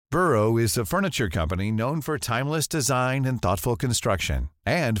Burrow is a furniture company known for timeless design and thoughtful construction,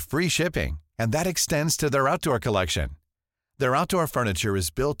 and free shipping, and that extends to their outdoor collection. Their outdoor furniture is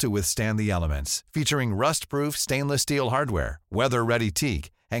built to withstand the elements, featuring rust-proof stainless steel hardware, weather-ready teak,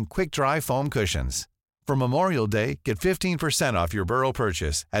 and quick-dry foam cushions. For Memorial Day, get 15% off your Burrow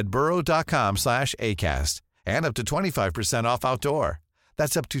purchase at burrow.com/ACAST and up to 25% off outdoor.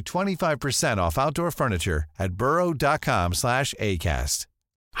 That's up to 25% off outdoor furniture at burrow.com/ACAST.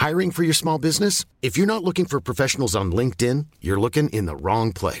 Hiring for your small business? If you're not looking for professionals on LinkedIn, you're looking in the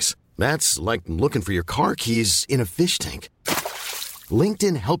wrong place. That's like looking for your car keys in a fish tank.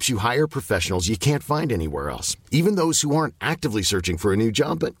 LinkedIn helps you hire professionals you can't find anywhere else, even those who aren't actively searching for a new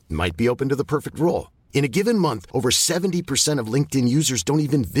job but might be open to the perfect role. In a given month, over 70% of LinkedIn users don't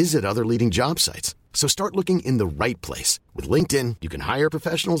even visit other leading job sites. So start looking in the right place. With LinkedIn, you can hire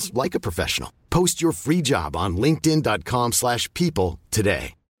professionals like a professional. Post your free job on linkedin.com/people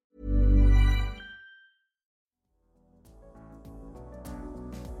today.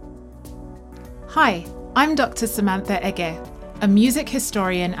 Hi, I'm Dr. Samantha Ege, a music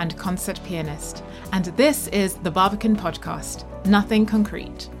historian and concert pianist, and this is the Barbican Podcast, Nothing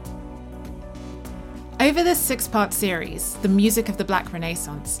Concrete. Over this 6-part series, The Music of the Black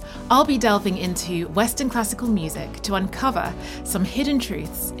Renaissance, I'll be delving into Western classical music to uncover some hidden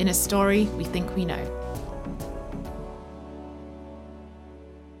truths in a story we think we know.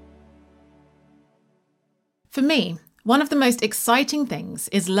 For me, one of the most exciting things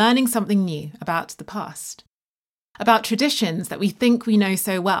is learning something new about the past, about traditions that we think we know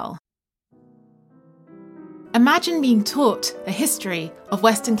so well. Imagine being taught a history of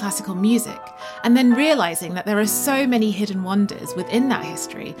Western classical music and then realising that there are so many hidden wonders within that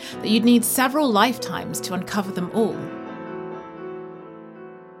history that you'd need several lifetimes to uncover them all.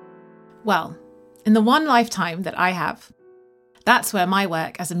 Well, in the one lifetime that I have, that's where my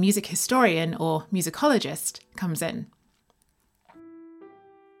work as a music historian or musicologist comes in.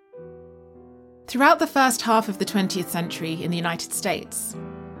 Throughout the first half of the 20th century in the United States,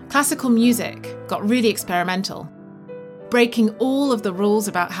 classical music got really experimental, breaking all of the rules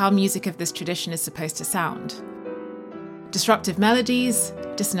about how music of this tradition is supposed to sound. Disruptive melodies,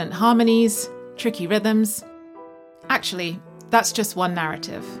 dissonant harmonies, tricky rhythms. Actually, that's just one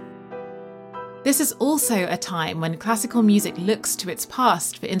narrative. This is also a time when classical music looks to its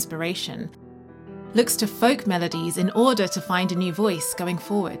past for inspiration, looks to folk melodies in order to find a new voice going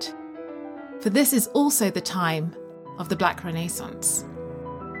forward. For this is also the time of the Black Renaissance.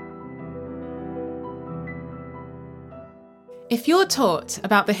 If you're taught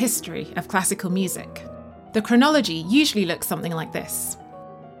about the history of classical music, the chronology usually looks something like this: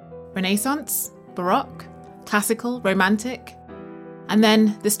 Renaissance, Baroque, classical, romantic, and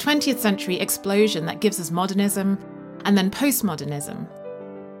then this 20th century explosion that gives us modernism, and then postmodernism.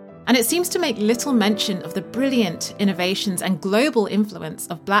 And it seems to make little mention of the brilliant innovations and global influence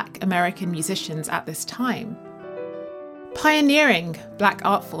of Black American musicians at this time. Pioneering Black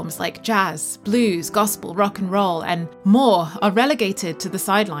art forms like jazz, blues, gospel, rock and roll, and more are relegated to the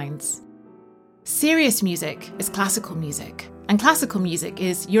sidelines. Serious music is classical music, and classical music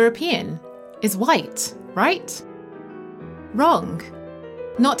is European, is white, right? Wrong.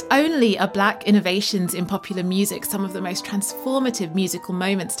 Not only are Black innovations in popular music some of the most transformative musical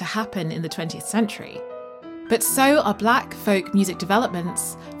moments to happen in the 20th century, but so are Black folk music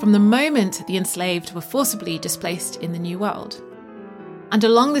developments from the moment the enslaved were forcibly displaced in the New World. And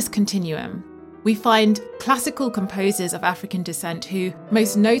along this continuum, we find classical composers of African descent who,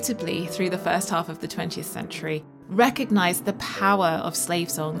 most notably through the first half of the 20th century, recognized the power of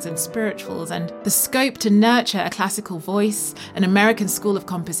slave songs and spirituals and the scope to nurture a classical voice, an American school of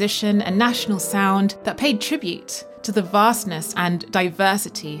composition, a national sound that paid tribute to the vastness and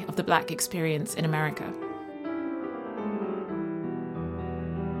diversity of the Black experience in America.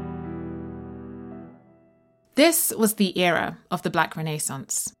 This was the era of the Black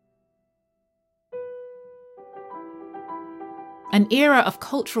Renaissance. An era of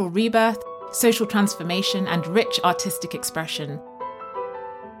cultural rebirth, social transformation, and rich artistic expression.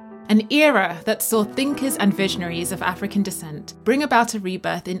 An era that saw thinkers and visionaries of African descent bring about a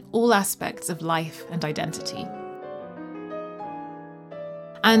rebirth in all aspects of life and identity.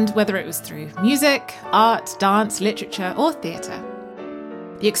 And whether it was through music, art, dance, literature, or theatre,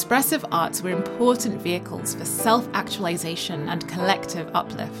 the expressive arts were important vehicles for self-actualization and collective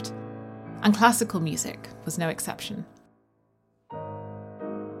uplift, and classical music was no exception.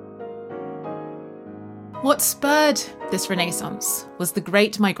 What spurred this renaissance was the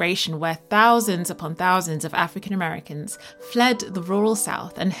Great Migration, where thousands upon thousands of African Americans fled the rural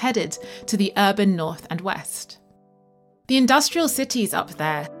South and headed to the urban North and West. The industrial cities up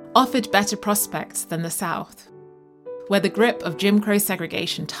there offered better prospects than the South, where the grip of Jim Crow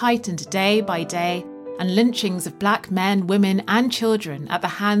segregation tightened day by day and lynchings of black men, women, and children at the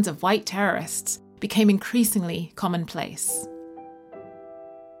hands of white terrorists became increasingly commonplace.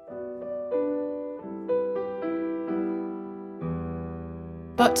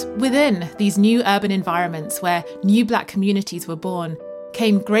 But within these new urban environments where new black communities were born,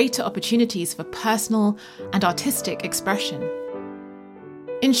 came greater opportunities for personal and artistic expression.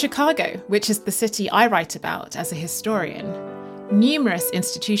 In Chicago, which is the city I write about as a historian, numerous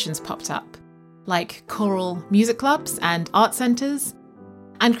institutions popped up, like choral music clubs and art centres,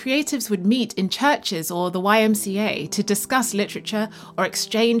 and creatives would meet in churches or the YMCA to discuss literature or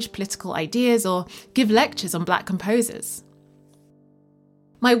exchange political ideas or give lectures on black composers.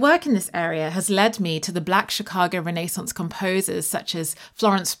 My work in this area has led me to the Black Chicago Renaissance composers such as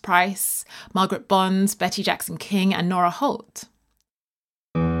Florence Price, Margaret Bonds, Betty Jackson King, and Nora Holt.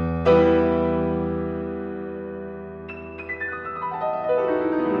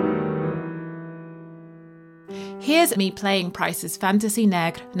 Here's me playing Price's Fantasy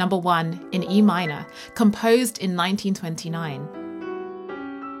Negre No. 1 in E minor, composed in 1929.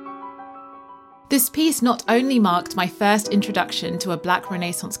 This piece not only marked my first introduction to a Black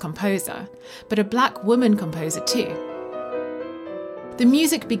Renaissance composer, but a Black woman composer too. The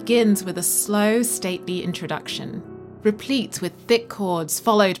music begins with a slow, stately introduction, replete with thick chords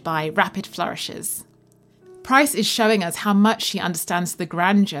followed by rapid flourishes. Price is showing us how much she understands the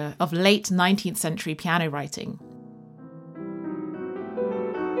grandeur of late 19th century piano writing.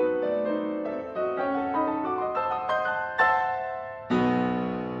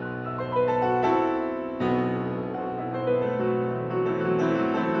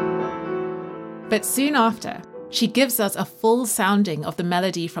 But soon after, she gives us a full sounding of the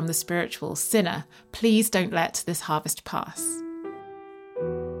melody from the spiritual Sinner, Please Don't Let This Harvest Pass.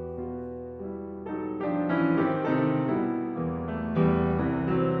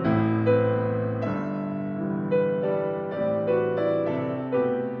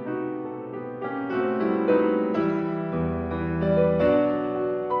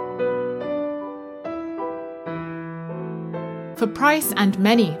 For Price and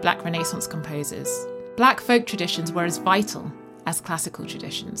many Black Renaissance composers, Black folk traditions were as vital as classical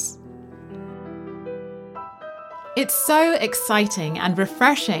traditions. It's so exciting and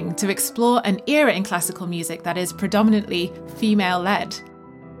refreshing to explore an era in classical music that is predominantly female-led.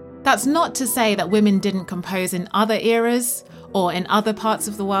 That's not to say that women didn't compose in other eras or in other parts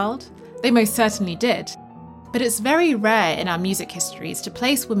of the world. They most certainly did. But it's very rare in our music histories to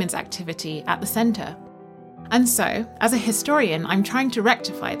place women's activity at the centre. And so, as a historian, I'm trying to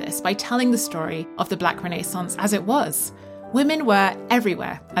rectify this by telling the story of the Black Renaissance as it was. Women were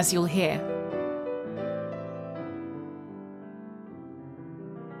everywhere, as you'll hear.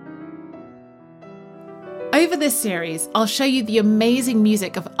 Over this series, I'll show you the amazing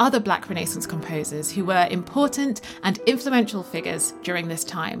music of other Black Renaissance composers who were important and influential figures during this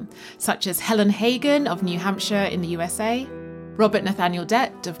time, such as Helen Hagen of New Hampshire in the USA, Robert Nathaniel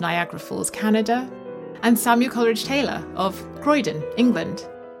Dett of Niagara Falls, Canada, and Samuel Coleridge Taylor of Croydon, England.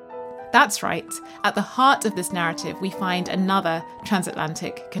 That's right, at the heart of this narrative we find another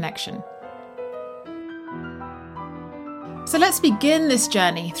transatlantic connection. So let's begin this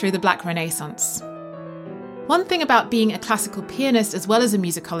journey through the Black Renaissance. One thing about being a classical pianist as well as a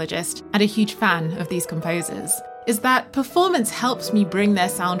musicologist, and a huge fan of these composers, is that performance helps me bring their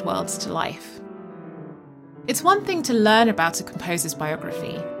sound worlds to life. It's one thing to learn about a composer's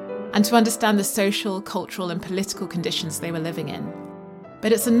biography, and to understand the social, cultural, and political conditions they were living in.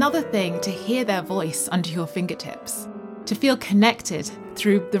 But it's another thing to hear their voice under your fingertips, to feel connected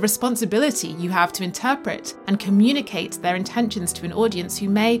through the responsibility you have to interpret and communicate their intentions to an audience who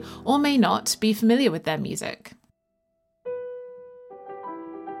may or may not be familiar with their music.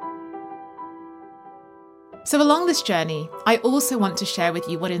 So along this journey, I also want to share with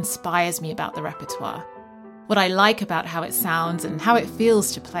you what inspires me about the repertoire, what I like about how it sounds and how it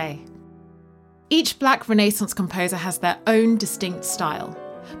feels to play. Each Black Renaissance composer has their own distinct style,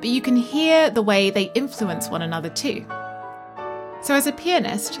 but you can hear the way they influence one another too. So as a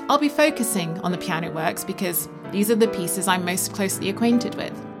pianist, I'll be focusing on the piano works because these are the pieces I'm most closely acquainted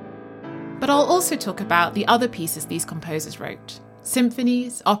with. But I'll also talk about the other pieces these composers wrote: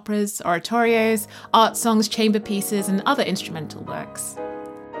 symphonies, operas, oratorios, art songs, chamber pieces, and other instrumental works.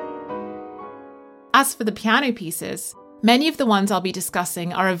 As for the piano pieces, many of the ones I'll be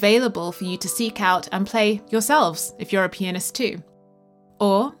discussing are available for you to seek out and play yourselves if you're a pianist too.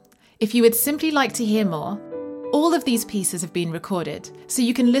 Or, if you would simply like to hear more, all of these pieces have been recorded, so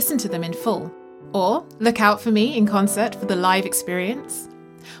you can listen to them in full. Or look out for me in concert for the live experience.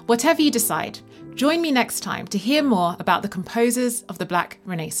 Whatever you decide, join me next time to hear more about the composers of the Black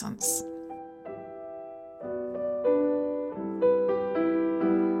Renaissance.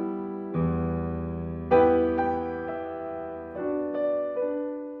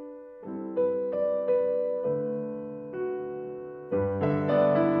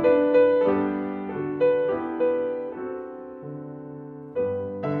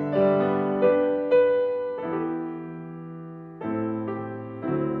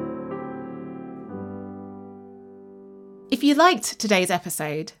 If you liked today's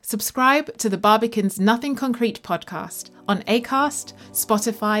episode, subscribe to the Barbican's Nothing Concrete podcast on Acast,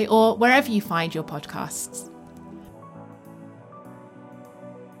 Spotify, or wherever you find your podcasts.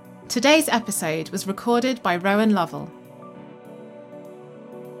 Today's episode was recorded by Rowan Lovell.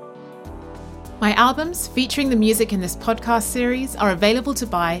 My albums featuring the music in this podcast series are available to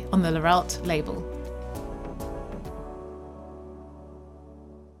buy on the Lorelt label.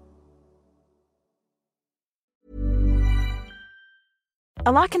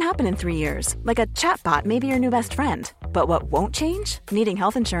 A lot can happen in 3 years, like a chatbot may be your new best friend. But what won't change? Needing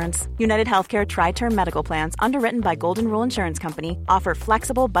health insurance. United Healthcare Tri-Term Medical Plans, underwritten by Golden Rule Insurance Company, offer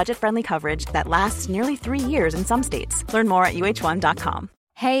flexible, budget-friendly coverage that lasts nearly 3 years in some states. Learn more at uh1.com.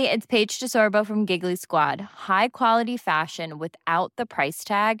 Hey, it's Paige DeSorbo from Giggly Squad. High quality fashion without the price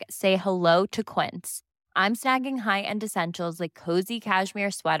tag. Say hello to Quince. I'm snagging high-end essentials like cozy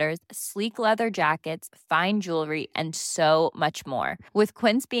cashmere sweaters, sleek leather jackets, fine jewelry, and so much more. With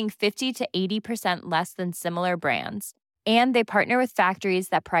Quince being 50 to 80% less than similar brands. And they partner with factories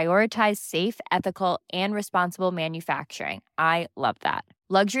that prioritize safe, ethical, and responsible manufacturing. I love that.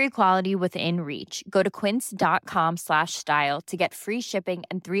 Luxury quality within reach. Go to quince.com/style to get free shipping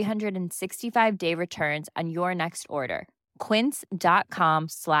and 365-day returns on your next order.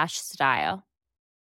 Quince.com/style.